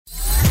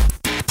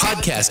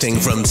Podcasting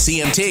from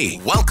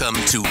CMT. Welcome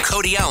to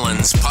Cody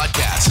Allen's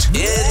podcast.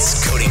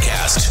 It's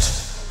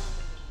CodyCast.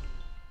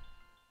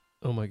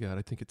 Oh my God,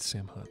 I think it's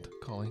Sam Hunt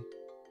calling.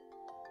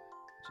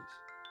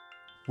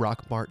 Jeez.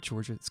 Rockmart,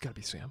 Georgia. It's got to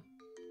be Sam.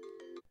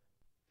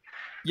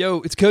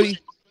 Yo, it's Cody.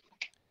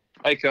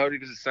 Hey, Cody,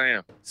 this is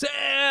Sam.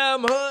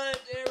 Sam Hunt,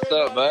 everybody. What's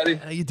up, buddy?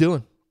 How you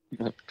doing?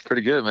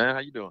 Pretty good, man.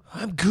 How you doing?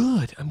 I'm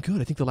good. I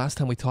think the last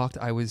time we talked,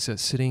 I was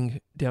sitting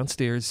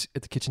downstairs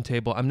at the kitchen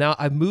table.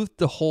 I've moved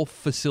the whole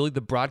facility, the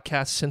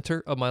broadcast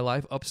center of my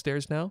life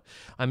upstairs now.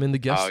 I'm in the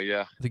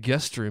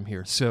guest room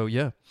here. So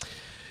yeah,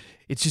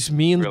 it's just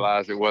me and.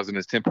 Realized it wasn't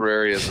as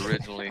temporary as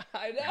originally.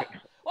 I know.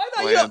 Well,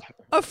 I thought,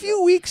 a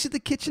few weeks at the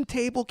kitchen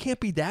table can't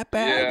be that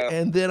bad. Yeah.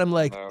 And then I'm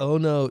like, oh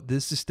no,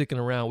 this is sticking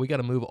around. We got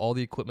to move all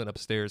the equipment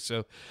upstairs.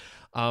 So.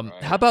 Right.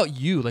 How about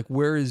you? Like,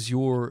 where is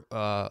your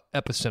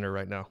epicenter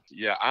right now?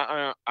 Yeah,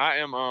 I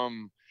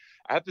am.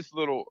 I have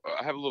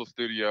I have a little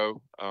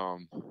studio,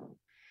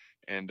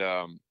 in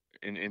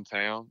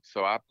town.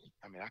 So I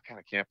kind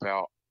of camp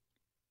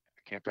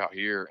out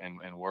here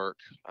and work.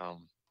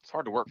 It's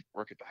hard to work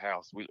at the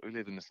house. We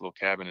live in this little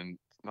cabin and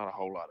not a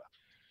whole lot of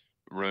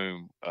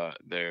room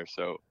there.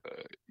 So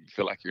you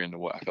feel like you're in the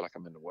way. I feel like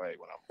I'm in the way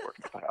when I'm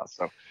working at the house.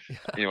 So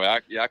anyway,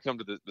 I come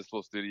to this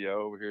little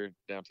studio over here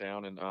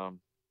downtown and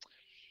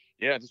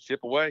yeah, just chip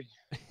away.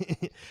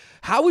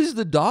 How is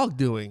the dog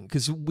doing?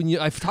 Because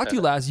I've talked to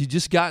you last, you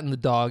just gotten the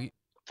dog.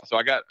 So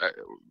I got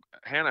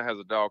Hannah has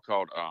a dog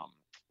called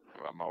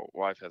my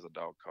wife has a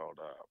dog called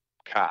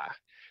Kai.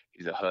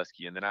 He's a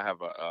husky, and then I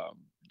have a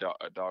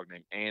dog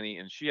named Annie,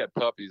 and she had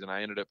puppies, and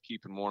I ended up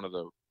keeping one of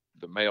the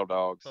male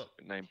dogs,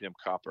 named him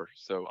Copper.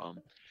 So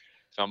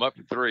so I'm up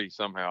to 3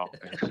 somehow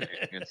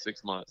in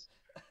 6 months.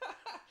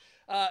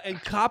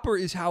 And Copper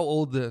is how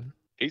old then?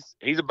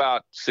 He's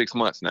about 6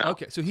 months now.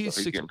 Okay, so he's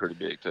getting pretty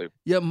big too.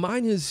 Yeah,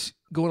 mine is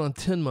going on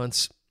 10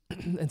 months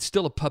and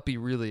still a puppy,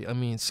 really. I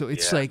mean, so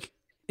it's like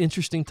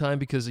interesting time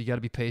because you got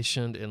to be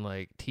patient and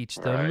like teach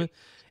them. Right.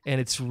 And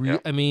it's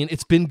I mean,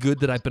 it's been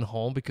good that I've been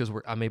home because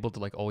I'm able to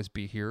like always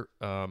be here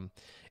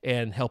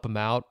and help them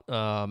out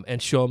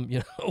and show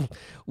them,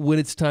 when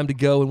it's time to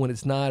go and when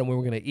it's not, and when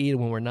we're going to eat and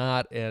when we're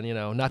not, and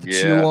not to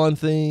chew on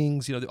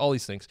things, all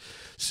these things.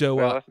 So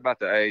that's about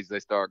the age they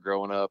start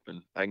growing up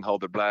and they can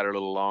hold their bladder a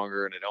little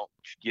longer and they don't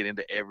get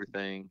into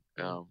everything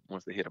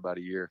once they hit about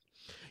a year.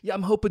 Yeah,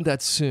 I'm hoping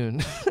that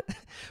soon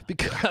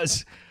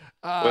because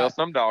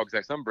some dogs,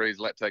 like some breeds,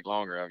 take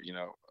longer.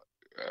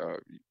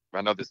 I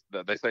know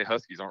they say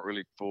huskies aren't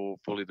really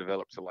fully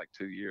developed till like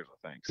 2 years,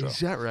 I think. So. Is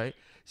that right?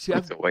 See,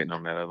 I'm still waiting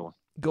on that other one.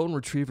 Golden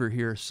Retriever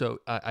here, so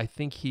I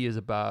think he is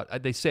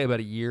they say about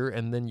a year,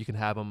 and then you can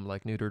have him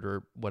like neutered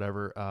or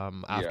whatever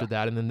after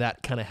that, and then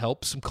that kind of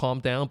helps him calm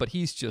down. But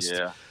he's just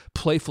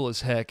playful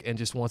as heck and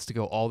just wants to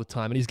go all the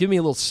time. And he's giving me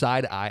a little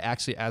side eye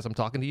actually as I'm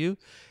talking to you,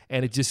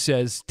 and it just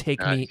says,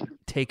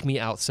 "Take me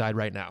outside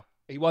right now."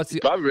 He wants to.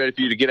 He's probably ready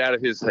for you to get out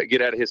of his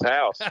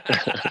house.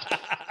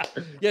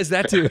 Yes,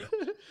 that too.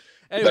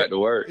 Anyway, back to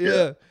work.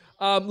 Yeah.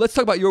 Let's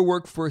talk about your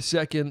work for a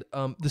second.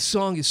 The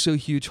song is so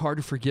huge, hard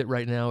to forget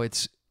right now.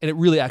 And it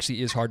really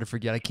actually is hard to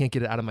forget. I can't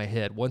get it out of my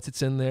head. Once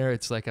it's in there,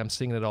 it's like I'm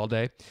singing it all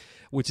day,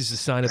 which is a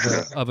sign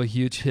of a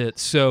huge hit.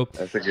 So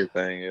that's a good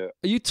thing. Yeah.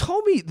 You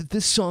told me that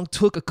this song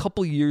took a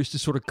couple years to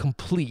sort of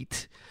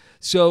complete.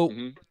 So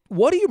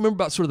what do you remember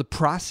about sort of the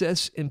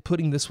process in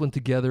putting this one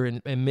together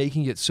and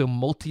making it so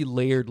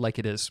multi-layered like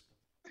it is?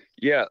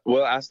 Yeah.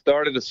 Well, I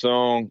started a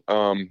song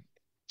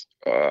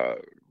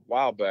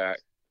while back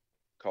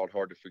called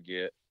Hard to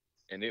Forget,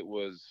 and it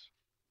was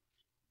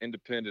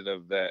independent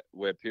of that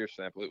Webb Pierce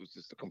sample. It was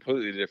just a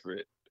completely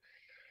different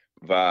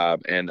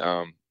vibe, and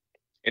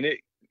it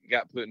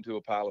got put into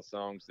a pile of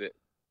songs that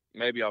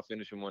maybe I'll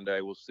finish them one day.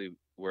 We'll see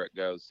where it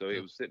goes. So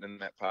it was sitting in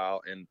that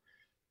pile, and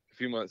a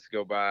few months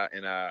go by,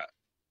 and I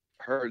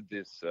heard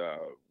this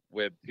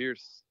Webb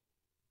Pierce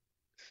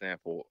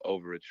sample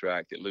over a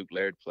track that Luke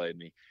Laird played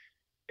me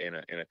in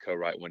a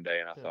co-write one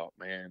day, and I thought,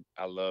 man,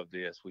 I love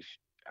this.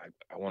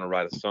 I want to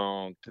write a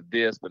song to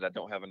this, but I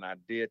don't have an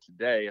idea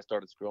today. I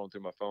started scrolling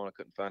through my phone. I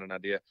couldn't find an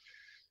idea.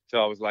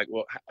 So I was like,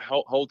 well,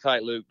 hold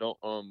tight, Luke. Don't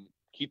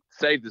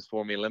save this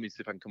for me. And let me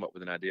see if I can come up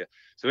with an idea.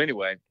 So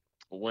anyway,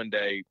 one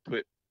day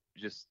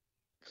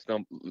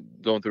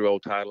going through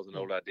old titles and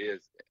old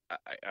ideas,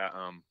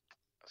 I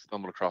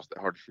stumbled across that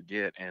Hard to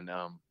Forget and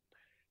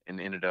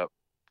ended up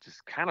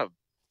just kind of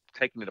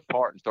taking it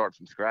apart and started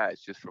from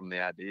scratch just from the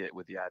idea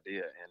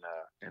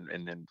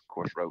and then of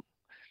course wrote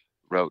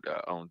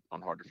on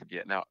Hard to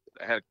Forget. Now,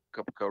 I had a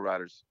couple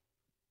co-writers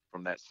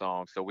from that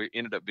song, so we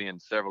ended up being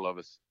several of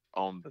us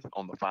on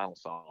the final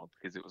song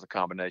because it was a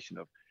combination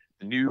of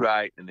the new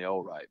write and the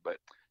old write, but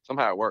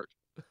somehow it worked.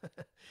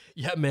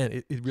 Yeah,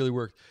 man, it really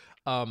worked.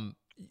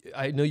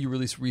 I know you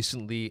released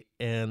recently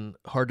an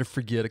Hard to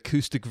Forget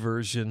acoustic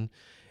version,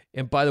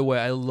 and by the way,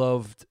 I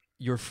loved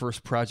your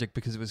first project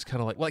because it was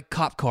kind of like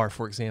Cop Car,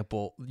 for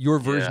example. Your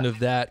version of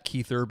that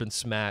Keith Urban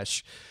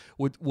smash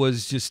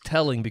was just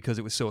telling because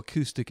it was so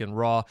acoustic and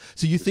raw.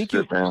 So you think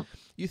you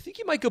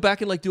might go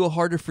back and like do a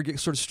Hard to Forget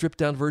sort of stripped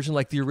down version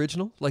like the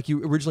original, like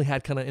you originally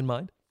had kind of in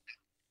mind?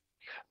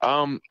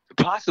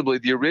 Possibly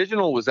the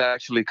original was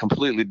actually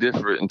completely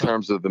different in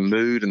terms of the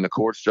mood and the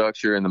chord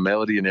structure and the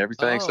melody and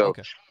everything. Oh, So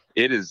okay.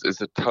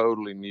 it's a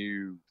totally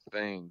new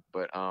thing.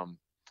 But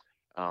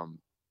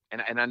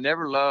and I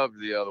never loved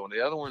the other one.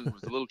 The other one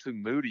was a little too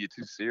moody,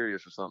 too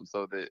serious or something.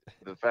 So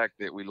the fact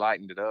that we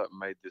lightened it up and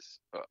made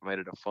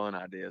it a fun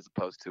idea as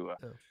opposed to a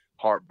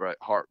Oh.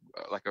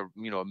 like a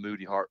a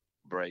moody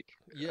heartbreak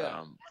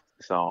Yeah.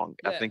 song.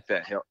 I Yeah. think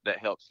that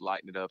helps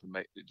lighten it up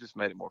and just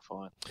made it more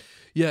fun.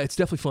 Yeah, it's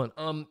definitely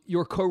fun.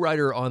 Your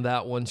co-writer on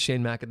that one,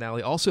 Shane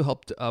McAnally, also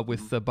helped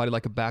with Body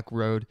Like a Back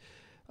Road.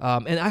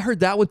 And I heard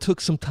that one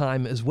took some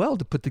time as well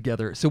to put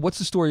together. So what's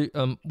the story?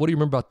 What do you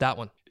remember about that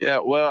one? Yeah,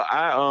 well,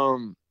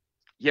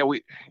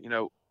 we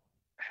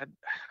had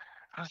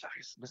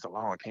it's been so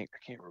long I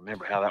can't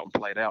remember how that one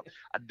played out.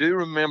 I do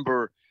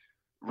remember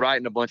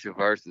writing a bunch of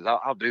verses.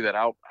 I'll do that.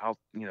 I'll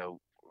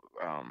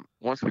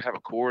once we have a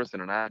chorus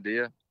and an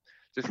idea,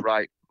 just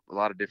write a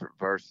lot of different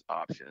verse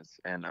options.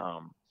 And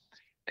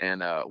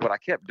what I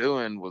kept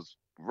doing was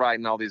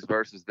writing all these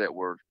verses that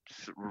were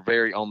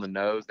very on the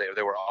nose.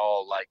 They were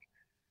all like,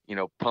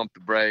 pump the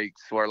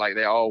brakes, where like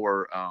they all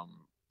were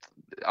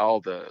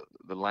all the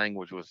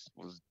language was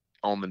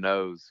on the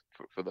nose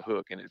for the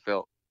hook, and it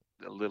felt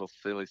a little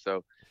silly.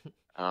 So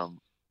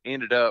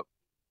ended up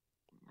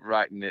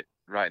writing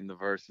the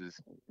verses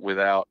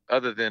without,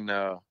 other than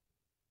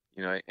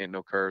ain't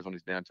no curves on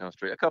these downtown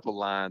street. A couple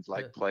lines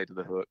like play to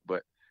the hook,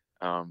 but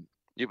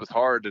it was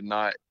hard to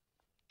not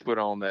put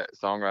on that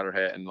songwriter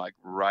hat and like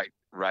write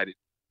it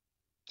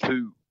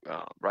too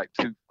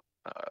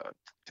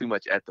too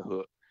much at the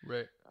hook.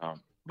 Right.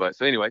 But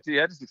so anyway,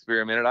 I just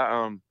experimented.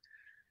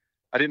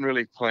 I didn't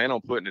really plan on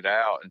putting it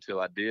out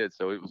until I did,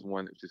 so it was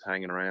one that was just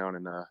hanging around,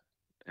 and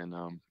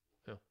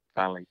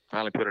finally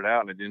put it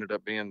out, and it ended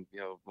up being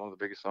one of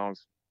the biggest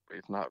songs,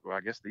 if not, well,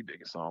 I guess the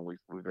biggest song we've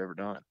ever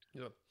done.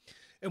 Yeah.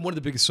 And one of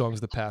the biggest songs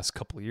of the past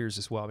couple of years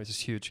as well. I mean, it's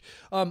just huge.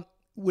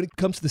 When it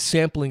comes to the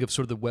sampling of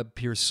sort of the Webb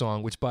Pierce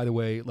song, which, by the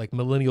way, like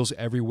millennials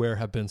everywhere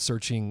have been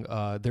searching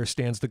There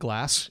Stands the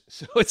Glass.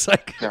 So it's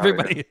like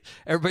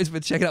everybody's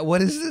been checking out,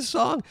 what is this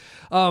song?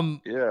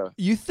 Yeah.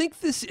 You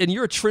think this, and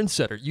you're a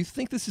trendsetter, you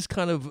think this is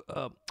kind of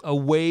a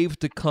wave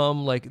to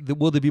come? Like,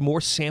 will there be more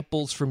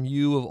samples from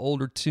you of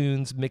older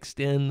tunes mixed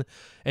in?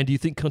 And do you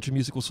think country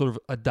music will sort of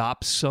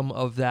adopt some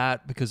of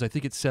that? Because I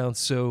think it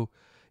sounds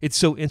it's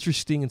so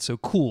interesting and so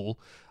cool.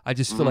 I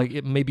just feel like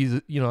it may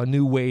be, a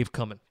new wave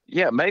coming.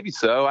 Yeah, maybe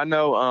so. I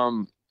know.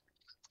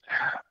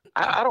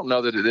 I don't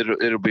know that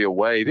it'll be a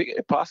wave.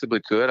 It possibly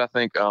could. I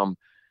think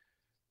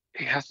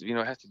it has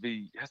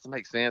to, has to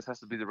make sense. Has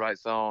to be the right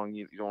song.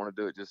 You don't want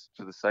to do it just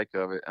for the sake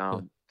of it.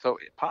 So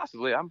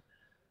possibly, I'm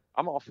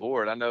all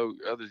for it. I know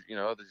other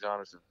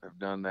genres have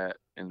done that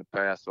in the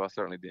past. So I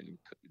certainly didn't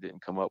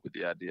come up with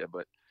the idea,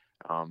 but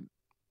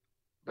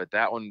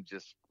that one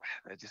just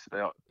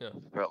felt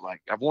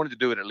like I've wanted to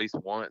do it at least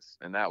once,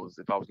 and that was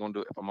if I'm going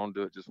to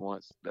do it just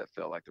once, that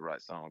felt like the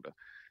right song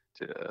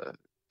to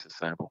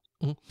sample.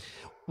 Mm-hmm.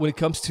 When it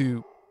comes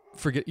to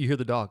you hear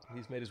the dog.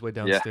 He's made his way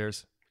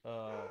downstairs.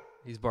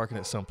 He's barking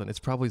at something. It's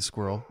probably a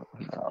squirrel.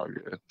 Oh,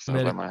 good.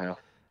 Sounds like my house.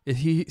 If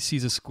he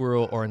sees a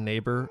squirrel or a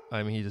neighbor,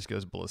 I mean, he just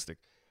goes ballistic.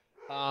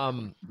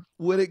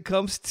 When it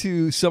comes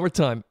to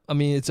summertime, I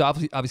mean, it's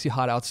obviously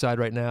hot outside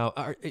right now.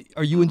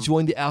 Are you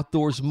enjoying the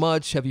outdoors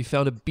much? Have you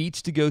found a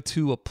beach to go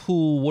to, a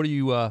pool? What are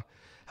you?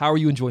 How are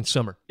you enjoying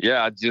summer?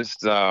 Yeah, I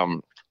just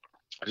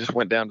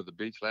went down to the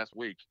beach last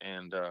week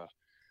and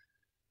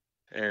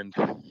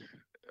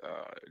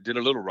did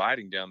a little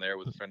riding down there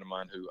with a friend of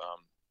mine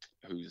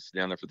who's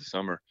down there for the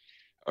summer,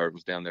 or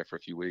was down there for a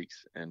few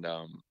weeks, and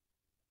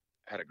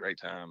had a great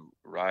time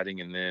riding.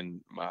 And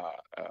then my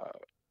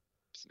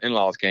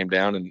in-laws came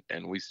down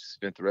and we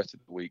spent the rest of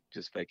the week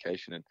just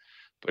vacationing,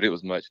 but it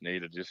was much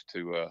needed just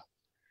to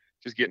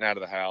just getting out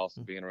of the house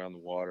and being around the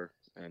water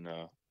and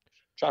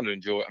trying to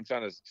enjoy it. I'm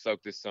trying to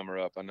soak this summer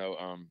up. I know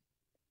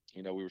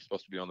we were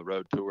supposed to be on the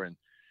road touring,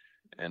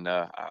 and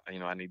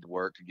I need to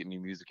work to get new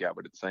music out,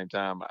 but at the same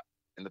time,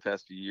 in the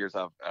past few years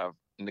I've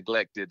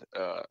neglected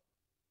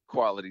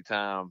quality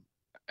time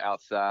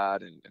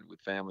outside and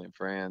with family and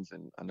friends,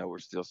 and I know we're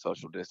still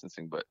social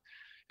distancing, but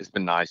it's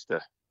been nice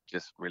to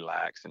just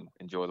relax and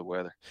enjoy the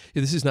weather. Yeah,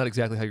 this is not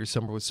exactly how your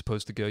summer was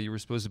supposed to go. You were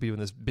supposed to be on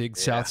this big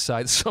South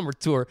Side summer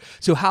tour.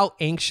 So how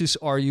anxious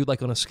are you,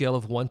 like on a scale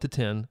of 1 to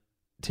 10,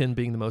 10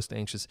 being the most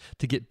anxious,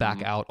 to get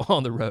back out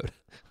on the road?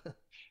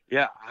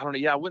 Yeah, I don't know.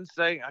 Yeah,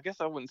 I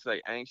guess I wouldn't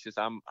say anxious.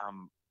 I'm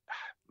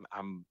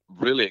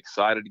really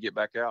excited to get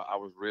back out. I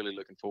was really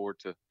looking forward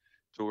to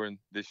touring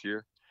this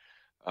year.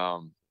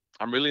 I'm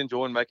really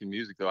enjoying making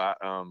music though.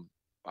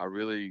 I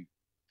really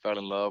fell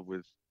in love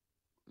with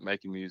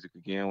making music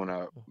again when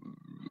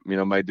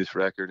I made this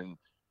record, and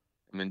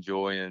I'm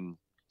enjoying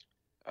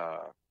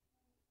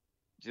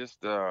just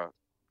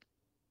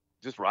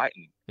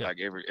writing like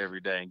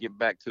every day and get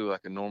back to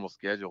like a normal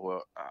schedule.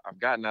 Well, I've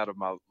gotten out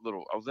of I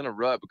was in a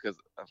rut because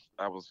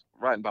I was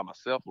writing by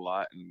myself a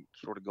lot and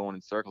sort of going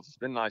in circles. It's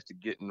been nice to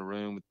get in the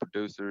room with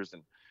producers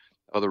and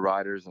other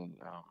writers and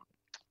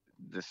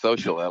the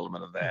social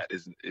element of that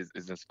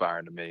is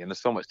inspiring to me. And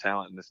there's so much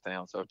talent in this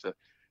town. So to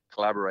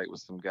collaborate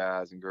with some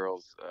guys and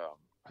girls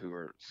who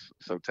are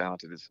so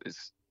talented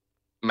is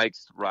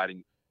makes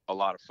writing a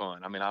lot of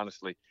fun. I mean,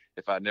 honestly,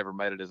 if I'd never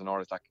made it as an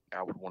artist,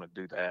 I would want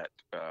to do that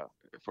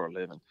for a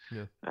living,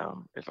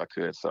 if I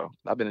could. So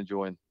I've been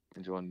enjoying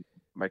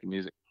making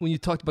music. When you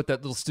talked about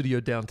that little studio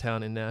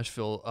downtown in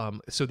Nashville,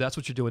 so that's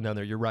what you're doing down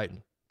there. You're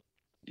writing.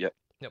 Yep.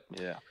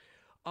 Yeah.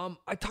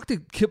 I talked to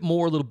Kip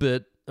Moore a little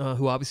bit,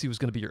 who obviously was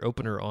going to be your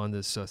opener on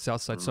this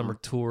Southside Summer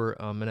Tour.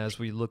 And as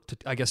we look to,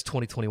 I guess,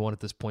 2021 at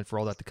this point for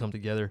all that to come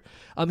together,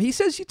 he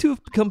says you two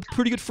have become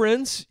pretty good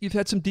friends. You've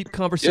had some deep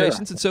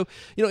conversations. And so,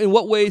 in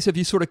what ways have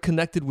you sort of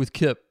connected with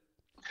Kip?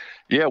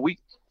 Yeah, we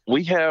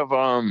have,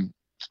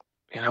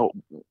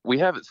 we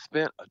haven't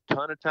spent a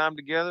ton of time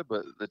together,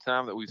 but the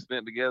time that we've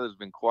spent together has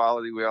been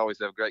quality. We always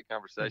have great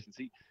conversations.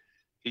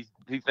 He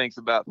thinks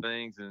about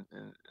things and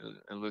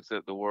looks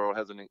at the world,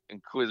 has an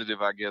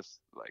inquisitive, I guess,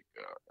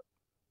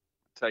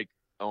 take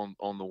on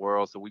the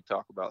world. So we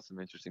talk about some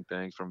interesting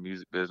things from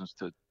music business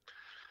to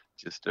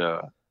just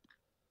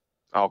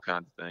all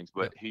kinds of things.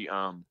 But he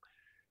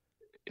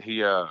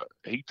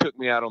took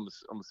me out on the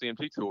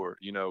CMT tour,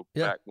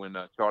 back when me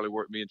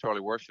and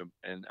Charlie Worsham,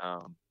 and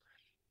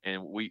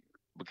we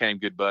became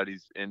good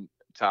buddies. And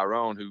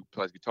Tyrone, who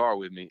plays guitar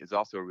with me, is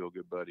also a real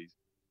good buddies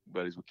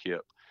with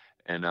Kip.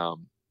 And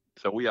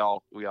so we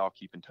all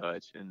keep in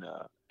touch and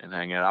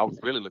hang out. I was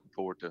really looking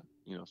forward to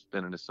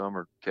spending the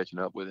summer catching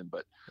up with him,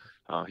 but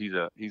he's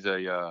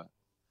a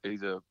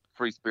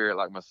free spirit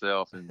like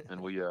myself, and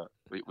we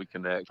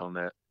connect on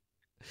that.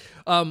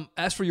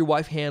 As for your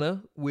wife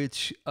Hannah,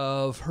 which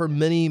of her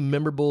many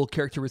memorable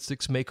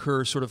characteristics make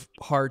her sort of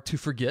hard to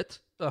forget?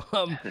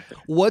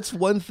 What's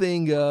one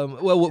thing?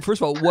 Well, first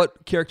of all,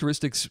 what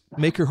characteristics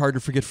make her hard to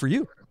forget for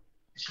you?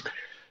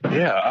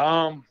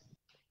 Yeah.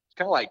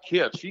 Kind of like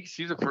Kip,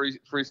 she's a free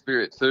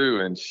spirit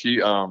too, and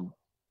she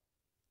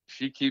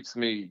keeps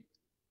me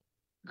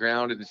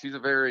grounded, and she's a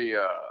very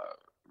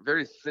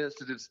very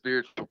sensitive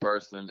spiritual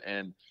person.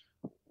 And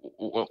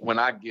when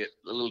I get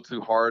a little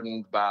too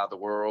hardened by the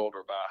world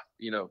or by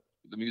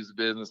the music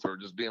business or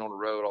just being on the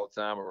road all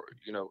the time, or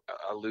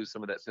I lose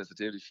some of that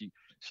sensitivity,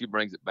 she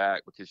brings it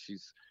back because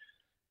she's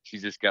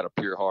just got a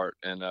pure heart,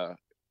 and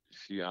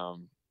she I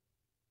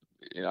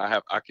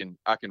can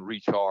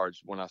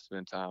recharge when I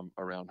spend time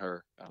around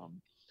her,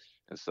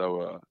 and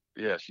so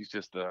she's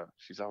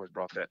always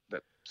brought that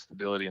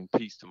stability and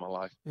peace to my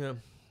life. Yeah.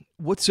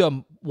 What's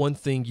one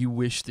thing you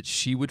wish that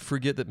she would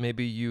forget that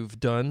maybe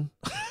you've done?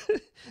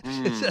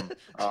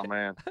 Oh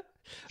man,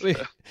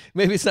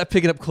 maybe it's not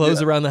picking up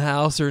clothes around the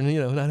house, or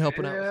not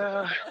helping out.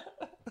 Yeah.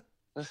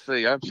 Let's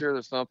see. I'm sure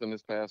there's something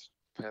this past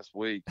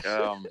week.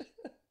 I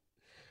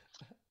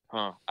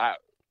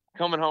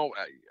coming home.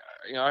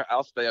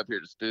 I'll stay up here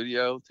at the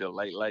studio till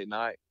late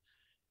night,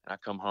 and I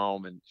come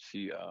home and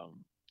she, I've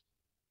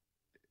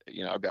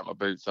got my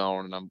boots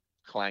on and I'm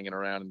clanging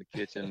around in the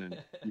kitchen and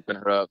keeping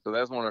her up. So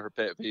that's one of her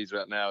pet peeves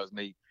right now, is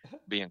me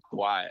being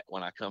quiet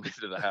when I come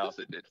into the house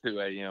at 2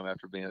 a.m.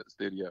 after being at the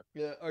studio.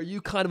 Yeah. Are you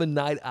kind of a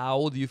night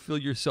owl? Do you feel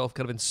yourself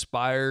kind of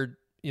inspired,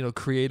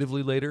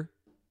 creatively later?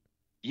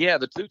 Yeah,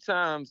 the 2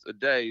 times a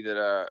day that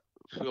I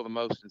feel the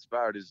most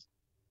inspired is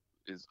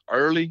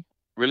early,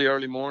 really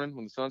early morning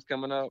when the sun's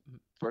coming up,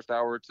 first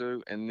hour or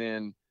two, and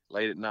then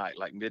late at night,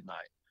 like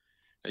midnight.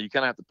 Now, you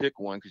kind of have to pick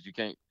one because you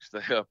can't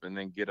stay up and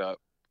then get up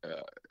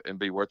and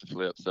be worth the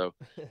flip. So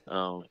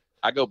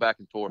I go back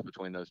and forth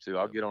between those two.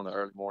 I'll get on the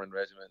early morning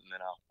regimen, and then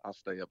I'll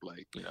stay up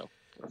late, a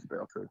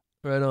spell too.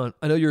 Right on.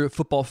 I know you're a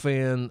football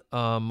fan.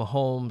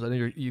 Mahomes, I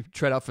know you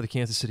tried out for the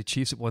Kansas City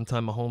Chiefs at one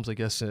time. Mahomes, I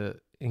guess,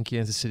 in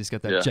Kansas City's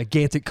got that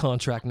gigantic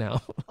contract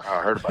now.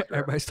 I heard about that.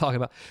 Everybody's talking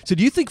about. So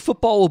do you think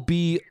football will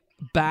be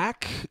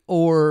back,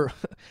 or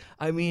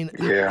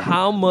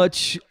how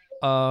much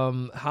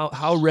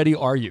how ready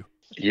are you?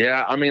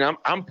 Yeah, I mean,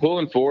 I'm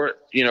pulling for it,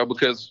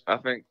 because I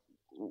think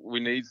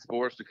we need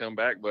sports to come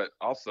back, but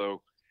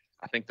also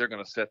I think they're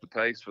going to set the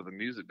pace for the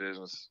music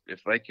business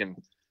if they can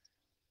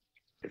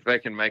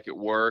make it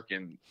work.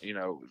 And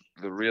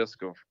the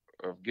risk of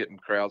getting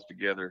crowds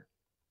together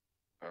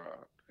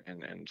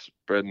and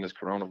spreading this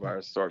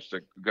coronavirus starts to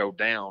go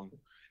down,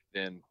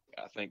 then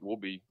I think we'll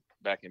be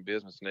back in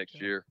business next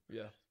year,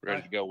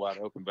 ready to go wide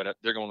open. But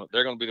they're going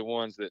to be the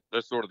ones that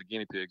they're sort of the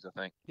guinea pigs, I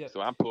think. Yeah.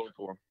 So I'm pulling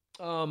for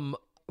them.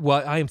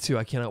 Well, I am too.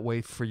 I cannot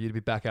wait for you to be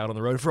back out on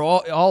the road, for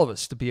all of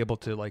us to be able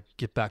to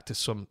get back to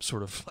some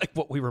sort of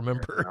what we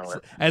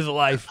remember as a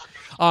life.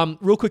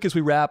 Real quick as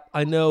we wrap,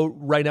 I know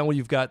right now when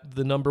you've got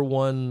the number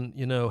one,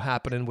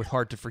 happening with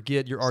Hard to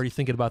Forget, you're already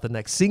thinking about the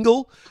next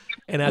single.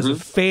 And as a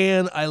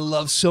fan, I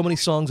love so many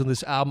songs on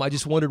this album. I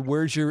just wondered,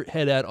 where's your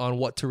head at on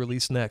what to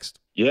release next?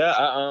 Yeah,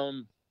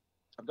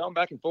 I've gone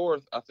back and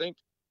forth. I think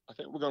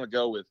we're going to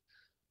go with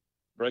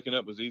Breaking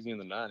Up Was Easy in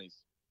the 90s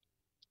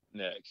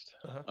next.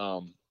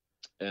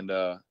 And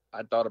I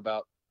thought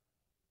about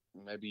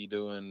maybe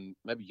doing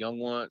Young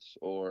Once,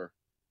 or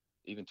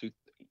even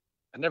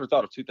I never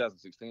thought of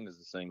 2016 as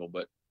a single,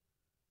 but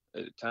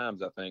at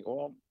times I think,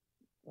 I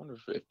wonder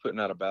if putting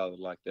out a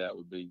ballad like that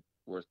would be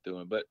worth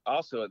doing. But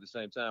also at the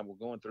same time, we're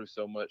going through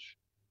so much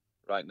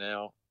right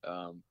now.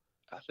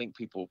 I think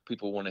people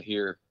want to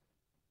hear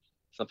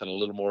something a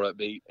little more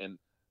upbeat, and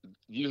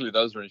usually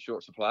those are in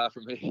short supply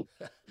for me.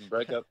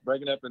 Breaking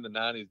up in the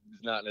 90s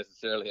is not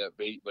necessarily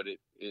upbeat, but it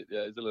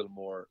is a little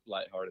more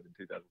lighthearted than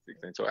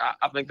 2016. So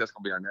I think that's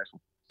going to be our next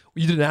one.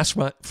 You didn't ask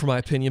for my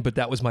opinion, but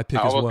that was my pick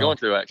as well. I was going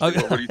to,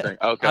 actually. What do you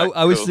think? Okay,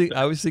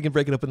 I was thinking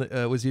Breaking Up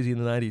was easy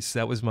in the 90s.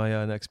 That was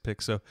my next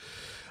pick. So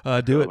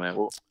do it. Man.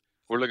 Well,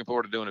 we're looking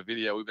forward to doing a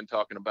video. We've been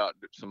talking about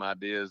some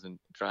ideas and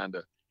trying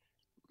to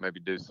maybe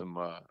do some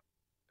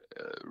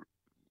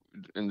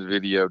in the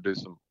video, do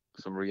some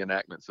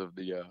reenactments of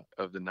the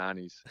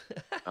 90s,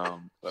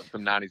 some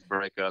 90s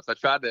breakups. I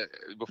tried to,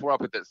 before I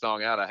put that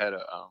song out, I had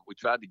we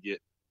tried to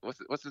get,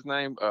 what's his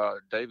name?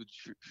 David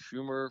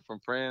Schwimmer from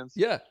Friends.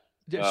 Yeah.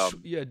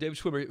 David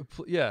Schwimmer.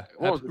 Yeah.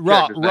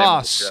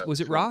 Ross.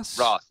 Was it Ross?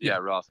 Ross. Yeah,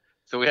 Ross.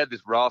 So we had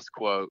this Ross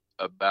quote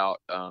about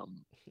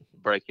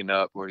breaking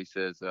up where he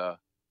says,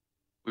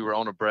 we were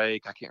on a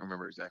break. I can't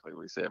remember exactly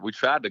what he said. We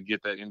tried to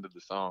get that into the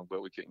song,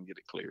 but we couldn't get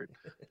it cleared.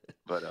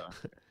 But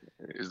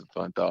it was a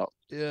fun thought.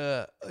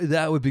 Yeah,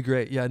 that would be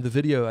great. Yeah, and the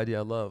video idea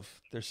I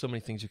love. There's so many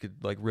things you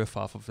could like riff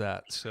off of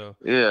that. So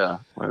yeah,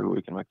 maybe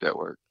we can make that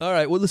work. All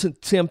right. Well, listen,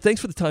 Sam,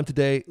 thanks for the time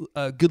today.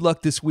 Good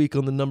luck this week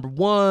on the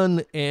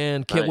 #1,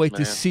 and can't wait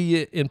to see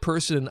you in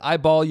person and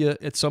eyeball you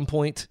at some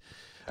point.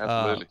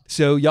 Absolutely.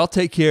 So y'all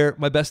take care.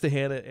 My best to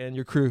Hannah and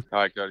your crew. All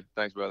right, Cody.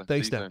 Thanks, brother.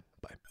 Thanks, Dan.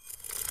 Bye.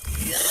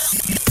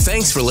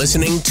 Thanks for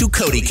listening to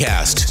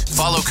CodyCast.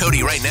 Follow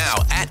Cody right now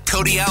at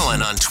Cody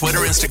Allen on Twitter,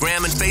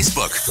 Instagram, and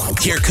Facebook.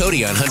 Hear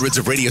Cody on hundreds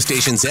of radio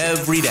stations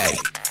every day.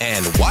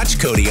 And watch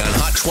Cody on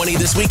Hot 20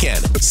 this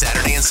weekend,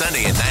 Saturday and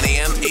Sunday at 9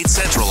 a.m., 8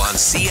 Central on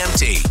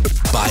CMT.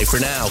 Bye for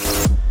now.